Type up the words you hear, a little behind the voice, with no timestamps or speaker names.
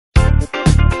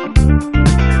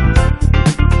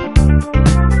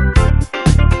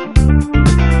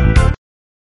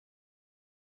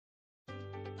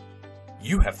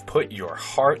You have put your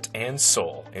heart and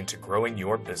soul into growing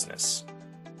your business.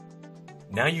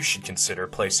 Now you should consider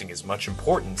placing as much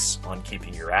importance on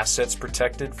keeping your assets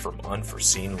protected from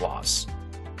unforeseen loss.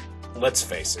 Let's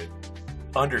face it,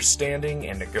 understanding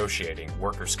and negotiating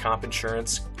workers' comp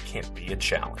insurance can be a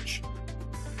challenge.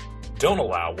 Don't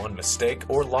allow one mistake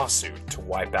or lawsuit to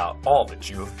wipe out all that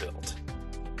you have built.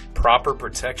 Proper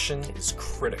protection is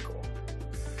critical.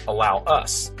 Allow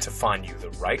us to find you the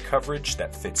right coverage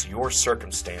that fits your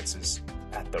circumstances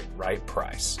at the right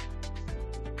price.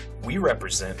 We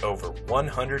represent over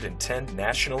 110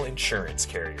 national insurance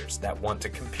carriers that want to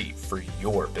compete for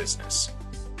your business.